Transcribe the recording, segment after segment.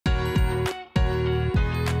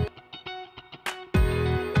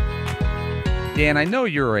Dan, I know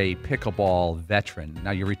you're a pickleball veteran. Now,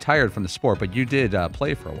 you're retired from the sport, but you did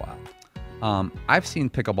play for a while. I've seen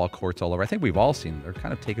pickleball courts all over. I think we've all seen them. They're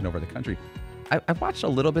kind of taking over the country. I've watched a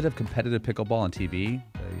little bit of competitive pickleball on TV,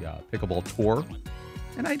 the pickleball tour,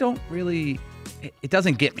 and I don't really, it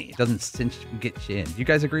doesn't get me. It doesn't get you in. Do you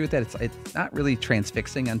guys agree with that? It's not really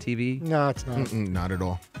transfixing on TV? No, it's not. Not at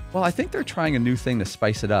all. Well, I think they're trying a new thing to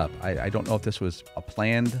spice it up. I don't know if this was a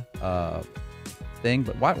planned thing,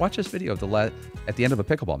 but watch this video of at the end of a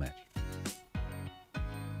pickleball match.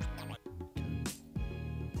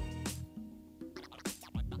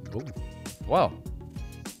 Oh, Whoa.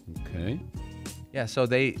 okay. Yeah, so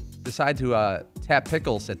they decide to tap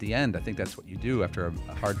pickles at the end. I think that's what you do after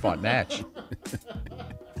a hard-fought match.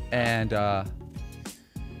 And the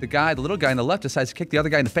little guy on the left decides to kick the other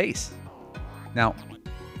guy in the face. Now,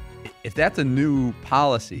 if that's a new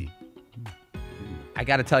policy, I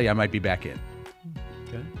got to tell you, I might be back in.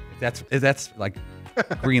 Okay. If that's like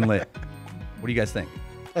green lit. What do you guys think?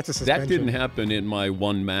 That's a suspension. That didn't happen in my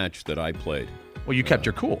one match that I played. Well, you kept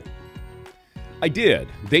your cool. I did.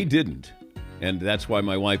 They didn't. And that's why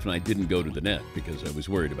my wife and I didn't go to the net, because I was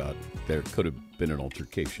worried about there could have been an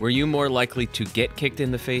altercation. Were you more likely to get kicked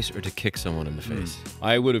in the face or to kick someone in the face?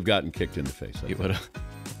 I would have gotten kicked in the face. You would have.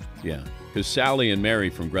 Yeah, because Sally and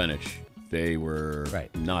Mary from Greenwich, they were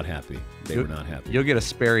not happy. They were not happy. You'll get a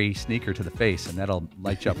Sperry sneaker to the face, and that'll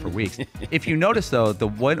light you up for weeks. If you notice, though, the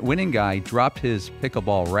winning guy dropped his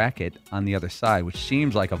pickleball racket on the other side, which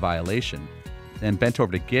seems like a violation, then bent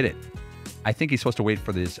over to get it. I think he's supposed to wait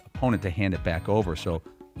for his opponent to hand it back over. So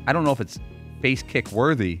I don't know if it's face kick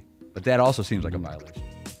worthy, but that also seems like a violation.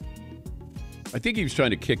 I think he was trying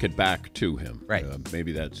to kick it back to him. Right.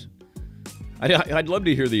 Maybe that's... I'd love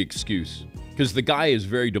to hear the excuse, because the guy is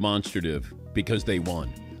very demonstrative because they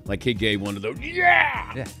won. Like he gave one of those,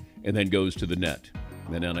 yeah! And then goes to the net.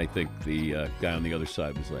 And then I think the guy on the other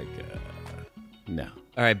side was like, no.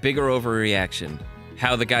 All right, bigger overreaction.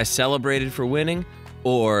 How the guy celebrated for winning,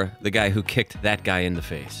 or the guy who kicked that guy in the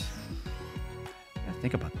face? Yeah,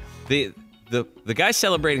 think about that. The guy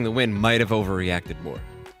celebrating the win might have overreacted more.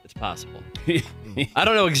 It's possible. I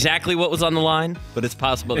don't know exactly what was on the line, but it's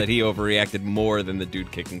possible that he overreacted more than the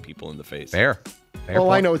dude kicking people in the face. Fair All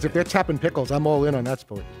point. I know is if they're tapping pickles, I'm all in on that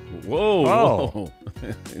sport. Whoa.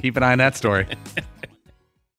 Keep an eye on that story.